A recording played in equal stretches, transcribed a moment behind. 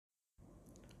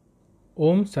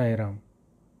Om Sai Ram.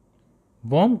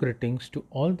 Warm greetings to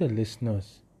all the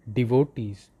listeners,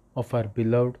 devotees of our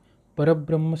beloved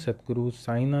Parabrahma Sadguru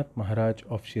Sainath Maharaj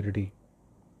of Shirdi.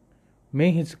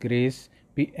 May His grace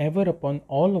be ever upon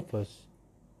all of us,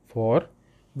 for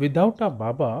without our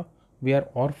Baba, we are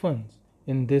orphans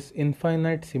in this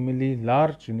infinitesimally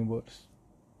large universe.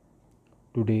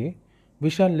 Today, we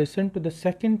shall listen to the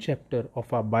second chapter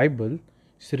of our Bible,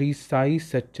 Sri Sai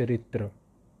Satcharitra.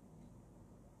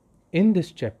 In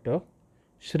this chapter,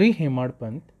 Sri Hemad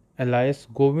Pant, alias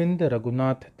Govind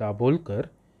Raghunath Dabolkar,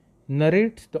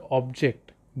 narrates the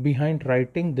object behind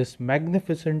writing this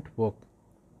magnificent work,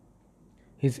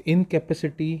 his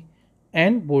incapacity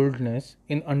and boldness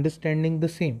in understanding the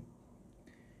same.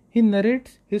 He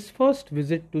narrates his first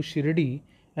visit to Shirdi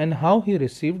and how he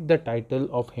received the title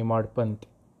of Hemad Pant.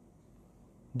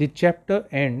 The chapter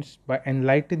ends by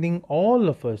enlightening all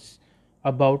of us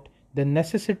about the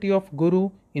necessity of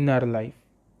Guru in our life.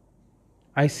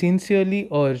 I sincerely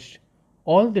urge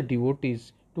all the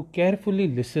devotees to carefully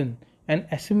listen and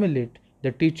assimilate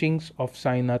the teachings of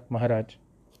Sainath Maharaj.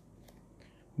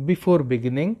 Before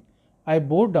beginning, I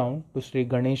bow down to Sri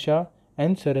Ganesha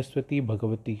and Saraswati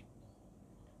Bhagavati.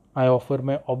 I offer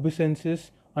my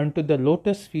obeisances unto the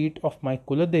lotus feet of my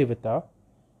Kuladevata,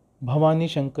 Bhavani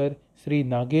Shankar Sri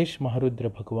Nagesh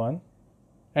Maharudra Bhagwan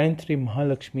and Sri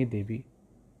Mahalakshmi Devi.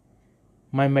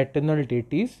 My maternal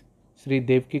deities Sri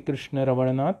Devki Krishna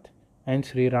Ravananath and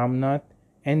Sri Ramnath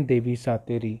and Devi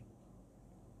Sateri.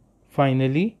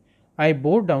 Finally, I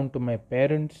bow down to my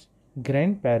parents,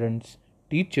 grandparents,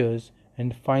 teachers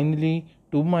and finally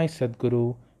to my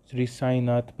Sadguru Sri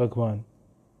Sainath Bhagwan.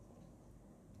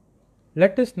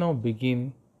 Let us now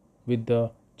begin with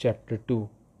the chapter 2.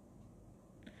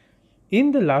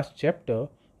 In the last chapter,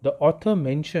 the author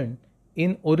mentioned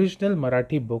in original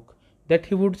Marathi book that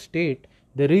he would state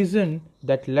the reason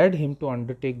that led him to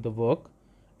undertake the work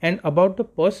and about the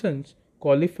persons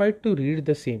qualified to read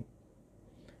the same,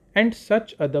 and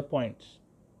such other points.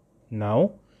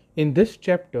 Now, in this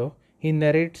chapter, he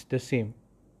narrates the same.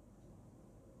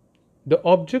 The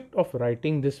object of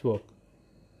writing this work.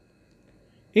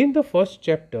 In the first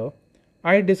chapter,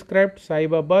 I described Sai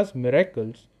Baba's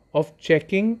miracles of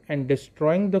checking and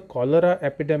destroying the cholera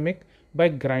epidemic by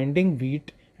grinding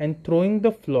wheat and throwing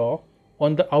the flour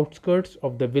on the outskirts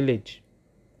of the village.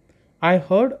 I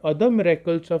heard other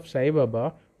miracles of Sai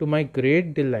Baba to my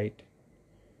great delight,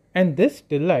 and this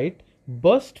delight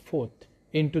burst forth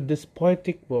into this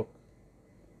poetic work.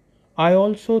 I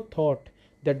also thought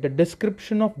that the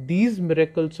description of these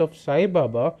miracles of Sai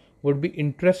Baba would be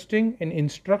interesting and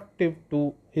instructive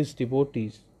to his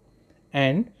devotees,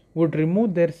 and would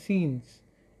remove their scenes,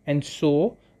 and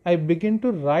so I began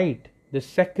to write the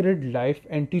sacred life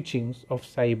and teachings of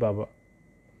Sai Baba.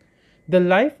 The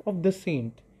life of the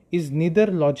saint is neither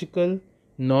logical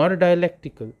nor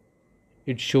dialectical.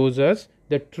 It shows us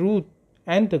the truth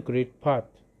and the great path.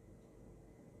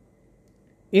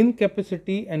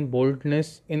 Incapacity and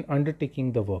boldness in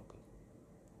undertaking the work.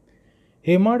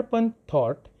 Hemad Pant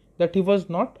thought that he was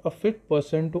not a fit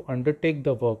person to undertake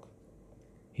the work.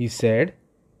 He said,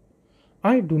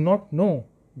 I do not know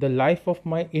the life of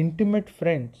my intimate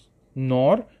friends,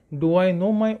 nor do I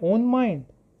know my own mind.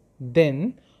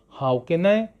 Then, how can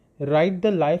I write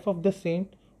the life of the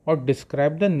saint or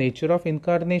describe the nature of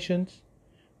incarnations,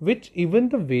 which even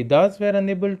the Vedas were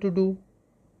unable to do?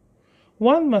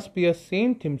 One must be a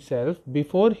saint himself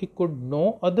before he could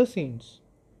know other saints.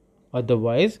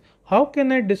 Otherwise, how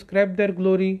can I describe their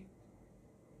glory?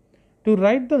 To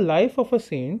write the life of a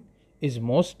saint is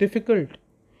most difficult.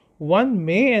 One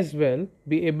may as well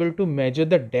be able to measure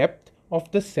the depth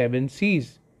of the seven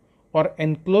seas, or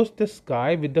enclose the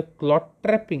sky with the cloth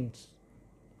trappings.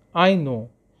 I know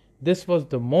this was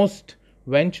the most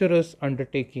venturous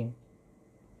undertaking,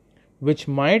 which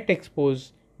might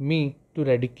expose me to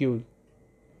ridicule.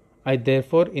 I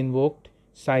therefore invoked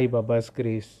Sai Baba's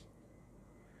grace.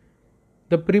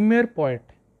 The premier poet,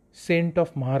 saint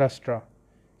of Maharashtra,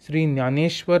 Sri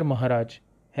Jnaneshwar Maharaj,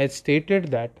 has stated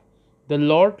that the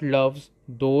Lord loves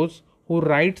those who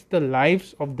write the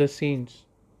lives of the saints,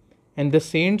 and the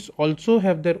saints also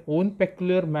have their own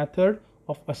peculiar method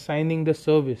of assigning the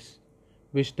service,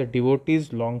 which the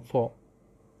devotees long for.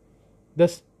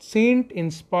 The saint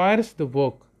inspires the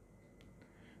work.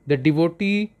 The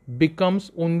devotee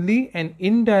becomes only an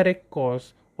indirect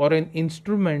cause or an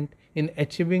instrument in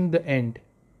achieving the end.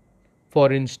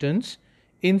 For instance,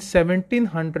 in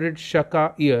 1700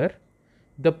 Shaka year,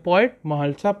 the poet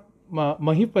Mahalsa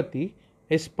Mahipati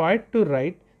aspired to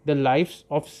write the lives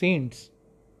of saints.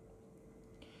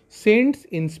 Saints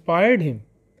inspired him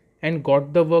and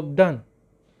got the work done.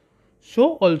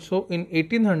 So also in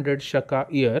 1800 Shaka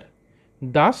year,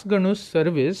 Das Ganu's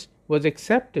service was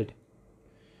accepted.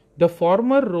 The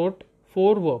former wrote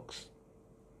 4 works: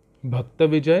 Bhakta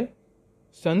Vijay,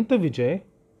 Sant Vijay,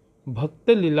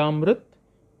 Bhakta Lilamrit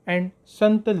and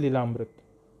Sant Lilamrit,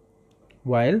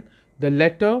 while the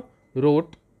latter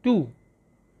wrote 2,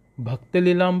 Bhakta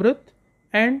Lilamrit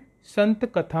and Sant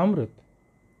Kathamrit,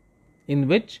 in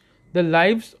which the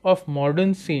lives of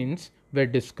modern saints were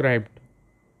described.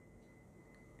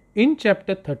 In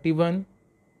chapter 31,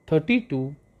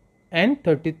 32 and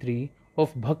 33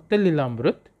 of Bhakta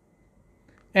Lilamrit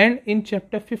and in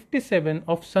chapter 57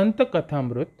 of Santa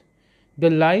Kathamrit, the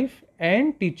life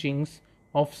and teachings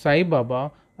of Sai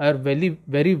Baba are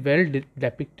very well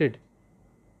depicted.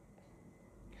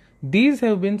 These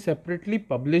have been separately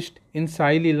published in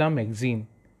Sai Leela magazine,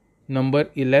 number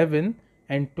 11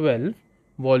 and 12,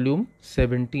 volume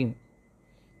 17.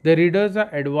 The readers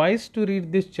are advised to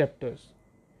read these chapters.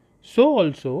 So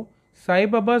also, Sai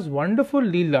Baba's wonderful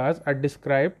Leelas are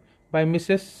described by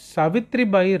Mrs.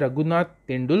 Savitribai Raghunath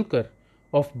Tendulkar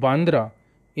of Bandra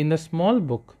in a small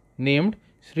book named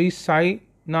Sri Sai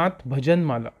Nath Bhajan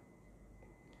Mala.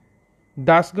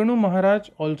 Dasganu Maharaj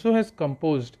also has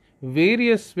composed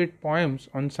various sweet poems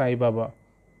on Sai Baba.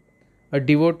 A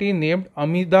devotee named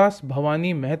Amidas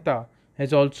Bhavani Mehta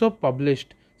has also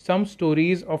published some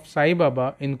stories of Sai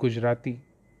Baba in Gujarati.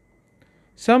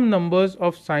 Some numbers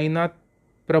of Sainath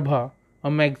Prabha, a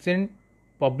magazine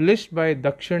published by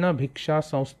Dakshina Bhiksha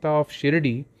Sanstha of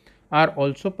Shirdi, are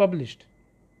also published.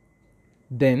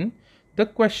 Then the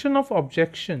question of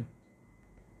objection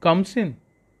comes in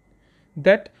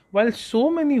that while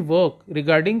so many work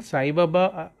regarding Sai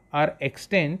Baba are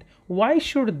extant, why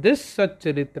should this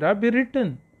Satcharitra be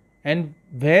written? And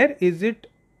where is it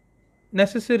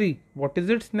necessary? What is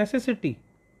its necessity?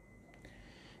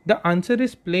 The answer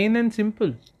is plain and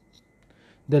simple.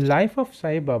 The life of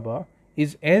Sai Baba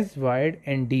is as wide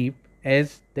and deep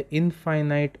as the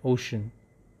infinite ocean,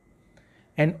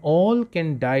 and all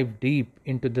can dive deep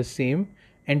into the same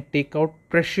and take out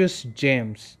precious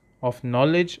gems of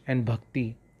knowledge and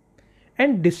bhakti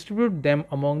and distribute them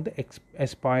among the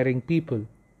aspiring people.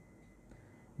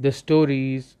 The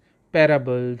stories,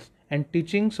 parables, and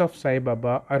teachings of Sai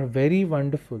Baba are very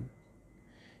wonderful.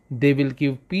 They will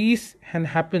give peace and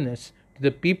happiness to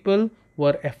the people who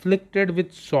are afflicted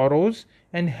with sorrows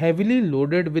and heavily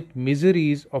loaded with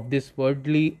miseries of this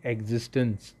worldly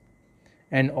existence,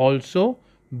 and also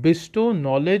bestow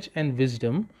knowledge and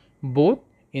wisdom both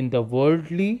in the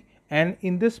worldly and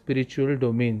in the spiritual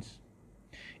domains.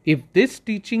 If these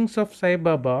teachings of Sai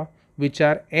Baba, which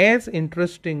are as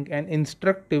interesting and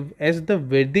instructive as the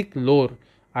Vedic lore,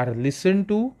 are listened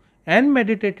to and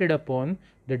meditated upon,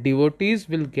 the devotees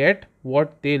will get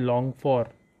what they long for,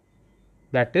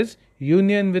 that is,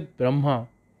 union with Brahma,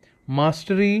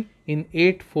 mastery in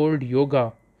eightfold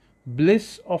yoga,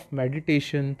 bliss of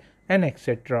meditation, and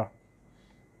etc.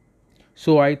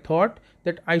 So I thought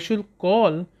that I should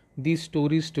call these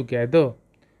stories together.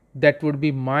 That would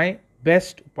be my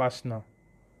best upasana.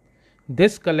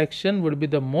 This collection would be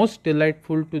the most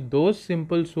delightful to those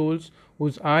simple souls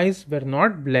whose eyes were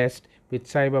not blessed with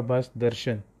Sai Baba's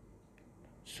darshan.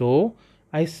 So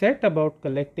I set about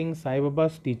collecting Sai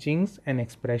Baba's teachings and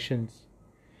expressions,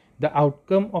 the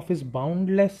outcome of his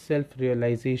boundless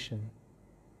self-realization.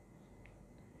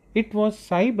 It was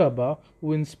Sai Baba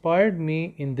who inspired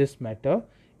me in this matter.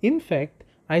 In fact,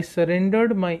 I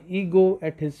surrendered my ego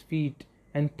at his feet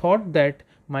and thought that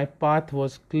my path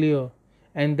was clear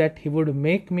and that he would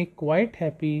make me quite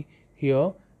happy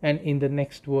here and in the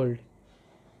next world.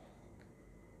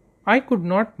 I could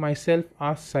not myself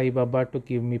ask Sai Baba to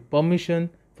give me permission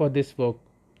for this work.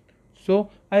 So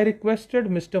I requested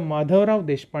Mr. Madhavrao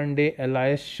Deshpande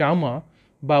alias Shama,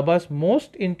 Baba's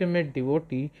most intimate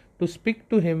devotee, to speak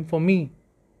to him for me.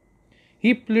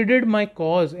 He pleaded my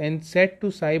cause and said to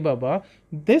Sai Baba,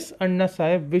 "This Anna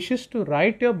Sahib wishes to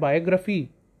write your biography.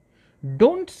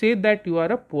 Don't say that you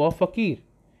are a poor fakir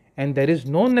and there is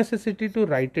no necessity to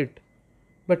write it.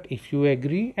 But if you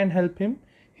agree and help him,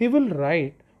 he will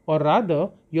write, or rather,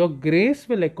 your grace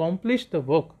will accomplish the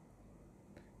work.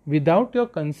 Without your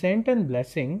consent and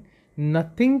blessing,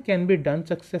 nothing can be done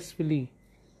successfully."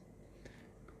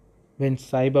 When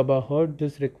Sai Baba heard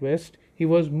this request, he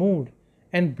was moved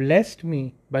and blessed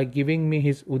me by giving me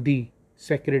his Udi,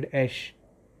 sacred ash,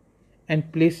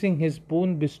 and placing his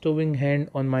boon bestowing hand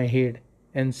on my head,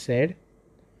 and said,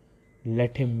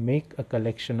 "Let him make a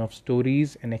collection of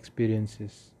stories and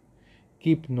experiences.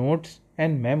 Keep notes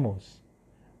and memos.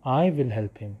 I will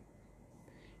help him.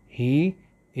 He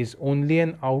is only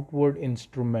an outward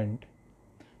instrument.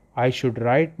 I should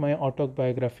write my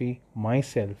autobiography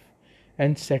myself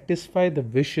and satisfy the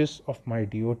wishes of my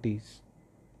devotees.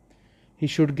 He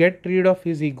should get rid of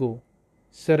his ego,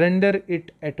 surrender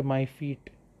it at my feet.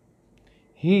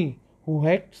 He who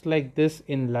acts like this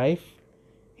in life,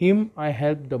 him I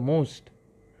help the most.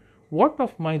 What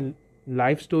of my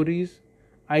life stories?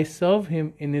 I serve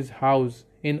him in his house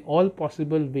in all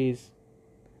possible ways.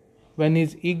 When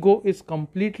his ego is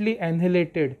completely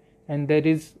annihilated and there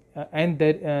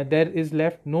is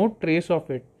left no trace of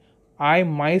it, I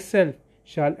myself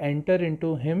shall enter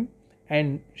into him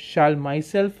and shall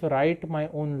myself write my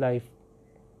own life.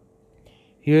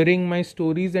 Hearing my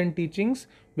stories and teachings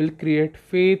will create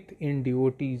faith in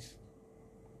devotees.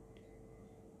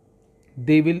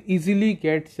 They will easily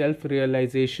get self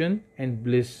realization and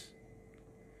bliss.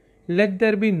 Let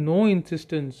there be no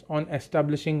insistence on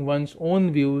establishing one's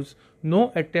own views,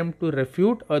 no attempt to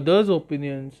refute others'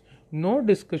 opinions, no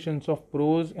discussions of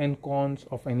pros and cons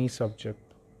of any subject.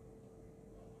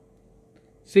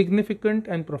 Significant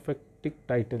and prophetic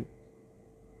title.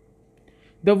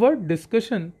 The word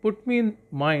discussion put me in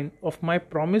mind of my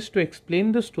promise to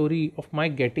explain the story of my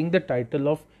getting the title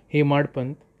of Hemad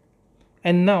Pant,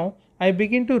 and now I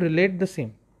begin to relate the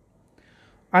same.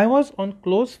 I was on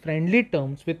close friendly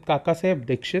terms with Kakasaheb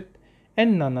Dikshit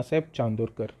and Nanasaheb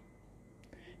Chandorkar.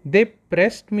 They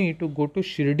pressed me to go to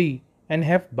Shirdi and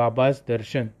have Baba's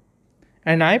darshan,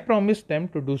 and I promised them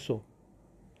to do so.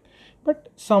 But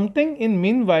something in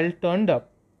meanwhile turned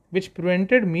up which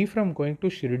prevented me from going to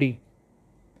Shirdi.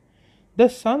 The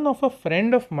son of a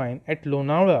friend of mine at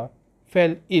Lonavala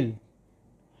fell ill.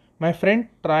 My friend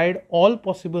tried all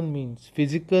possible means,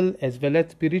 physical as well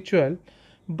as spiritual,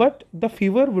 but the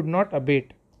fever would not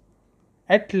abate.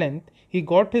 At length, he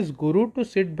got his guru to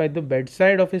sit by the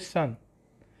bedside of his son,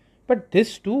 but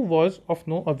this too was of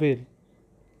no avail.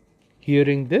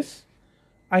 Hearing this,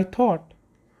 I thought,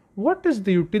 what is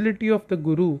the utility of the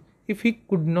guru if he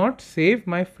could not save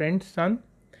my friend's son?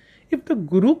 If the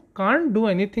guru can't do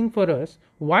anything for us,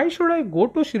 why should I go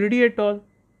to Shirdi at all?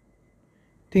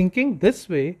 Thinking this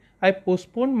way, I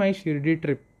postponed my Shirdi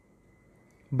trip.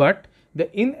 But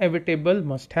the inevitable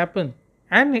must happen,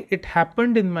 and it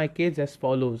happened in my case as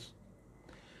follows.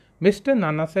 Mr.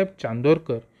 Nanasaheb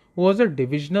Chandorkar, who was a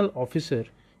divisional officer,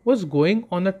 was going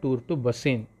on a tour to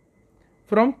Bassein.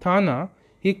 From Thana,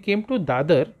 he came to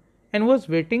Dadar and was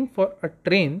waiting for a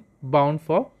train bound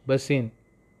for Bassein.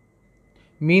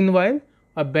 Meanwhile,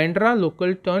 a Bandra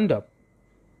local turned up.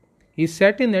 He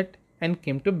sat in it and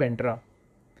came to Bandra,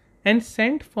 and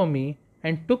sent for me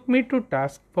and took me to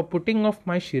task for putting off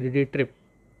my Shirdi trip.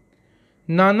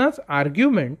 Nana's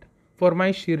argument for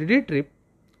my Shirdi trip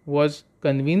was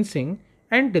convincing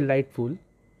and delightful,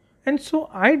 and so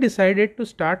I decided to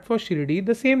start for Shirdi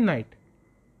the same night.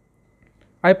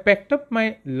 I packed up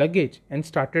my luggage and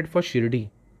started for Shirdi.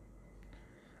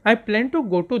 I planned to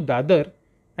go to Dadar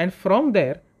and from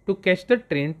there to catch the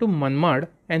train to Manmad,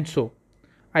 and so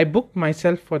I booked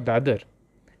myself for Dadar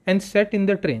and sat in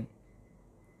the train.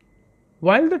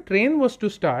 While the train was to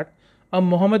start, a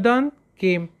Mohammedan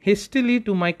came hastily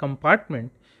to my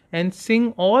compartment and,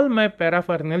 seeing all my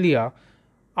paraphernalia,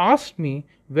 asked me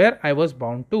where I was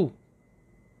bound to.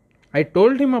 I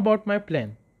told him about my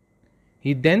plan.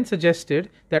 He then suggested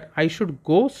that I should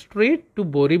go straight to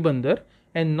Boribandar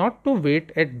and not to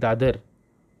wait at Dadar,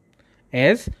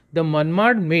 as the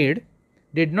Manmad maid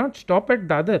did not stop at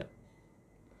Dadar.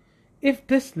 If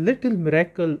this little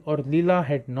miracle or Leela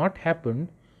had not happened,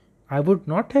 I would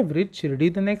not have reached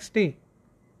Shirdi the next day.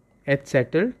 It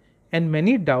settled, and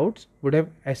many doubts would have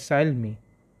assailed me.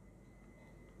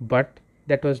 But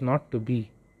that was not to be.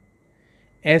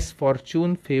 As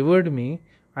fortune favoured me,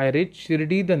 I reached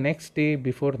Shirdi the next day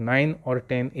before 9 or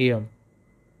 10 a.m.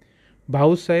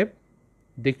 Bhau Sahib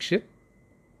Dikshit,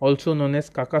 also known as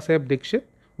Kakasaheb Dikshit,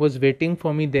 was waiting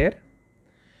for me there.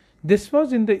 This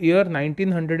was in the year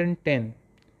 1910,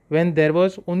 when there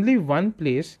was only one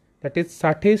place, that is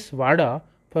Sathe's Wada,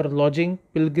 for lodging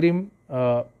pilgrim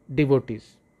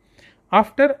devotees.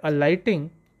 After alighting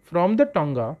from the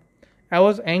Tonga, I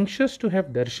was anxious to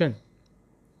have darshan,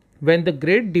 when the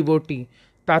great devotee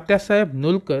Tatya Sahib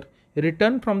Nulkar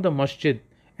returned from the masjid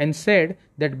and said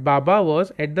that Baba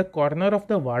was at the corner of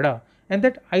the Wada and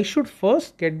that I should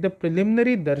first get the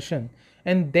preliminary darshan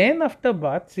and then after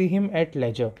bath see him at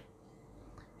leisure.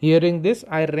 Hearing this,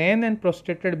 I ran and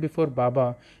prostrated before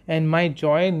Baba, and my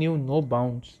joy knew no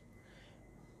bounds.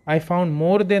 I found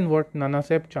more than what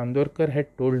Nanasaheb Chandorkar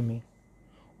had told me.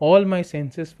 All my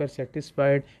senses were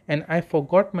satisfied, and I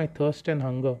forgot my thirst and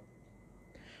hunger.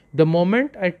 The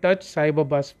moment I touched Sai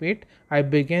Baba's feet, I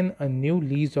began a new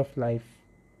lease of life.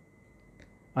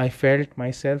 I felt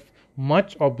myself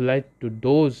much obliged to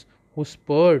those who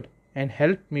spurred and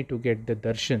helped me to get the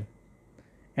darshan,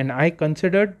 and I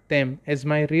considered them as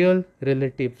my real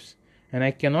relatives, and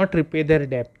I cannot repay their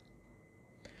debt.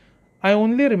 I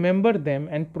only remember them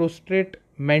and prostrate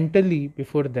mentally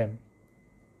before them.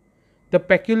 The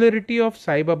peculiarity of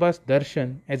Sai Baba's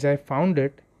darshan, as I found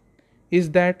it,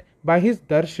 is that by his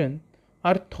darshan,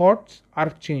 our thoughts are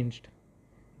changed.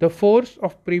 The force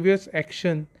of previous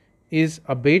action is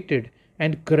abated,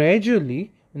 and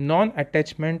gradually non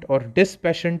attachment or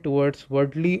dispassion towards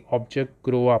worldly object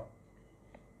grow up.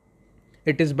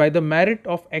 It is by the merit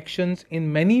of actions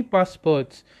in many past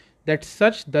births that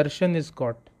such darshan is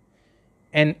got,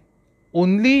 and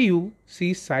only you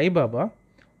see Sai Baba,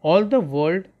 all the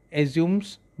world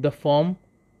assumes the form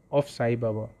of Sai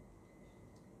Baba.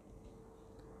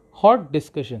 Hot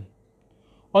discussion.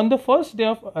 On the first day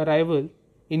of arrival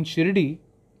in Shirdi,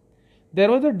 there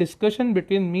was a discussion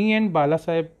between me and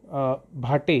Balasaheb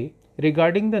Bhate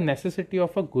regarding the necessity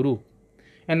of a guru,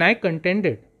 and I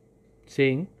contended,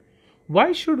 saying,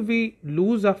 why should we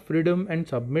lose our freedom and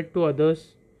submit to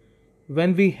others?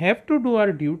 When we have to do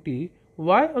our duty,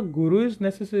 why a guru is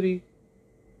necessary?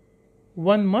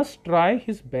 One must try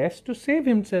his best to save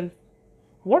himself.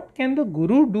 What can the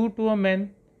guru do to a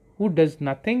man who does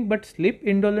nothing but sleep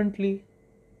indolently?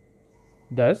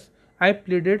 Thus, I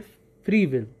pleaded free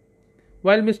will,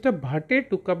 while Mr. Bhate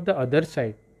took up the other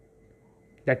side,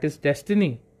 that is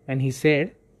destiny, and he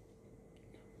said,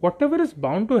 whatever is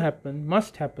bound to happen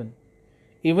must happen.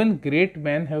 Even great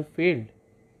men have failed.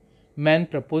 Man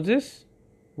proposes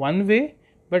one way,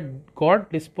 but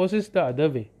God disposes the other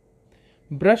way.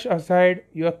 Brush aside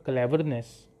your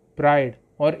cleverness, pride,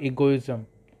 or egoism.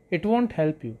 It won't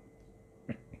help you.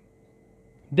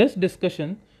 This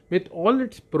discussion, with all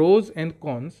its pros and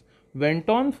cons, went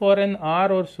on for an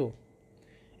hour or so,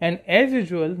 and as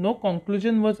usual, no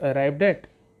conclusion was arrived at.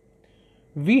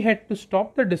 We had to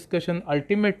stop the discussion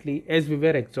ultimately as we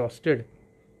were exhausted.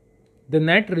 The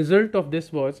net result of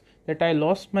this was that I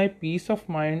lost my peace of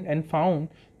mind and found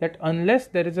that unless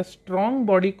there is a strong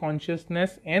body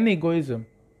consciousness and egoism,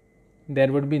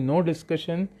 there would be no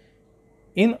discussion.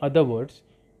 In other words,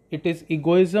 it is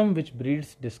egoism which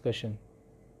breeds discussion.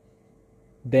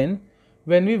 Then,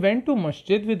 when we went to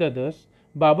masjid with others,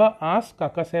 Baba asked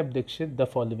Kakasaheb Dikshit the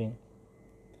following.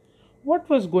 What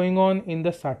was going on in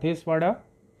the Satheswada?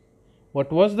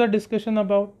 What was the discussion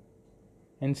about?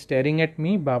 And staring at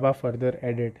me, Baba further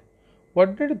added,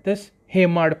 what did this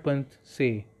Hemad Pant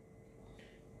say?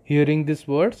 Hearing these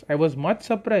words, I was much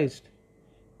surprised.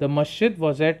 The masjid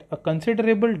was at a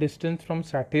considerable distance from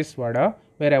Satheswada,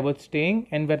 where I was staying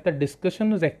and where the discussion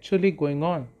was actually going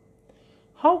on.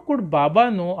 How could Baba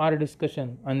know our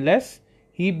discussion unless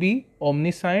he be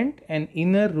omniscient and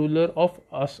inner ruler of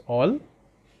us all?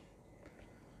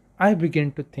 I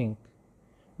began to think,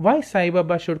 why Sai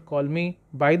Baba should call me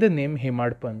by the name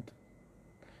Hemad Pant?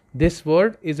 This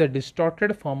word is a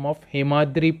distorted form of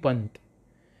Hemadri Pant.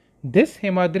 This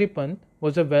Hemadri Pant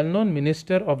was a well-known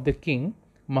minister of the king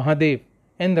Mahadev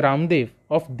and Ramdev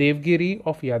of Devgiri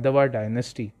of Yadava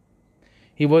dynasty.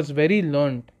 He was very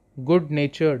learned,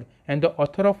 good-natured, and the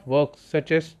author of works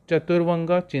such as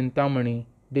Chaturvanga Chintamani,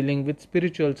 dealing with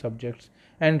spiritual subjects,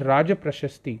 and Raja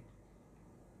Prashasti.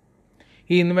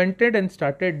 He invented and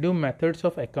started new methods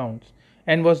of accounts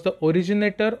and was the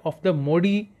originator of the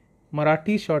Modi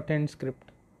Marathi shorthand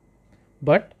script.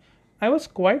 But I was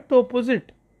quite the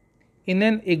opposite, in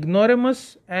an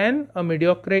ignoramus and a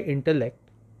mediocre intellect.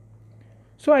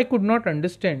 So I could not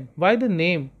understand why the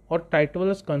name or title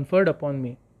was conferred upon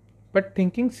me. But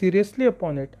thinking seriously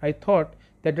upon it, I thought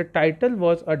that the title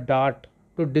was a dart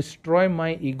to destroy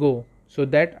my ego so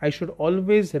that I should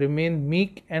always remain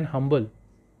meek and humble.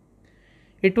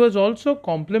 It was also a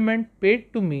compliment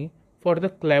paid to me for the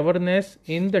cleverness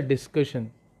in the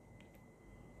discussion.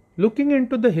 Looking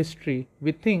into the history,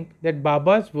 we think that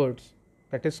Baba's words,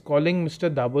 that is calling Mr.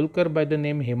 Dabholkar by the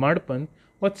name Hemad Pant,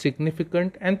 was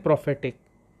significant and prophetic,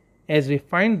 as we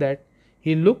find that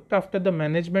he looked after the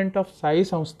management of Sai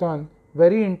Samsthan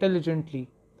very intelligently,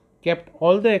 kept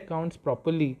all the accounts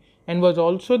properly, and was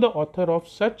also the author of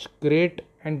such great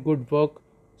and good work,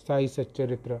 Sai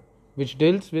Satcharitra, which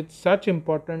deals with such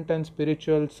important and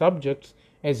spiritual subjects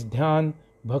as Dhyan,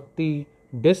 Bhakti,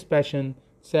 dispassion,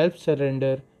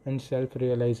 self-surrender, and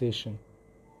self-realization.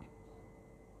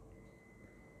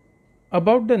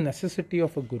 About the necessity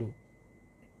of a Guru.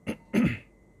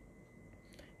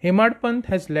 Hemad Pant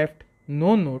has left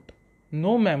no note,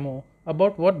 no memo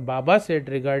about what Baba said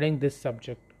regarding this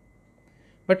subject.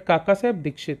 But Kakasaheb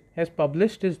Dikshit has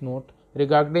published his note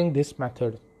regarding this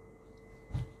method.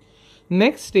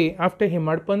 Next day, after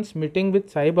Himadpan's meeting with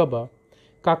Sai Baba,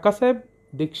 Kakasaheb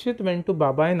Dikshit went to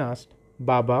Baba and asked,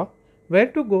 Baba, where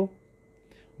to go?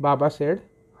 Baba said,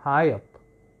 high up.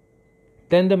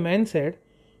 Then the man said,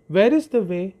 where is the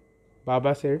way?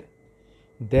 Baba said,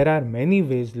 there are many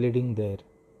ways leading there.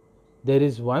 There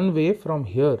is one way from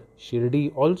here,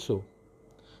 Shirdi also.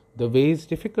 The way is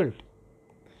difficult.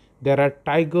 There are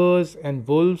tigers and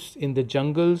wolves in the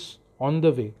jungles on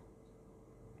the way.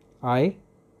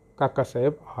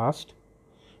 Kakasaheb asked,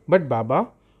 but Baba,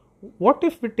 what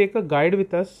if we take a guide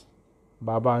with us?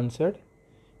 Baba answered,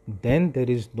 then there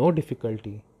is no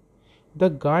difficulty. The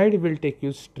guide will take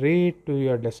you straight to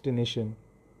your destination,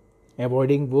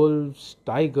 avoiding wolves,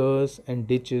 tigers, and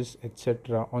ditches,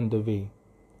 etc. on the way.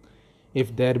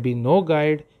 If there be no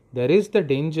guide, there is the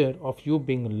danger of you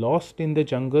being lost in the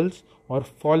jungles or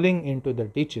falling into the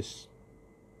ditches.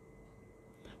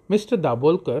 Mr.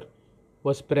 Dabolkar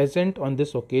was present on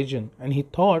this occasion, and he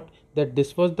thought that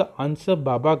this was the answer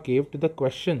Baba gave to the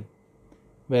question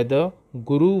whether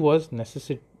Guru was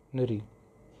necessary.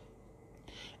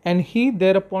 And he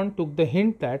thereupon took the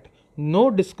hint that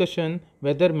no discussion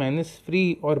whether man is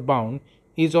free or bound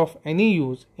is of any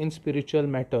use in spiritual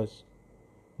matters.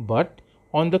 But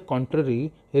on the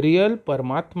contrary, real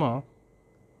Paramartha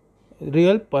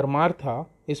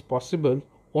is possible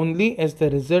only as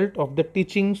the result of the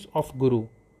teachings of Guru,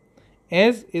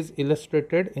 as is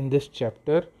illustrated in this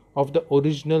chapter of the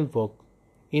original work,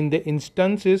 in the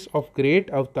instances of great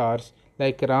avatars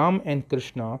like Ram and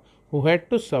Krishna, who had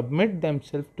to submit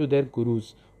themselves to their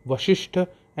gurus, Vasishtha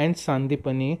and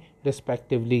Sandipani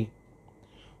respectively,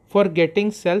 for getting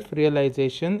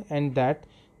self-realization, and that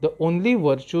the only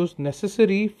virtues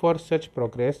necessary for such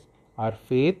progress are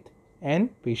faith and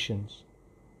patience.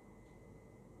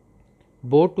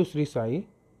 Bo to Sri Sai,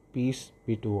 peace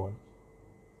be to all.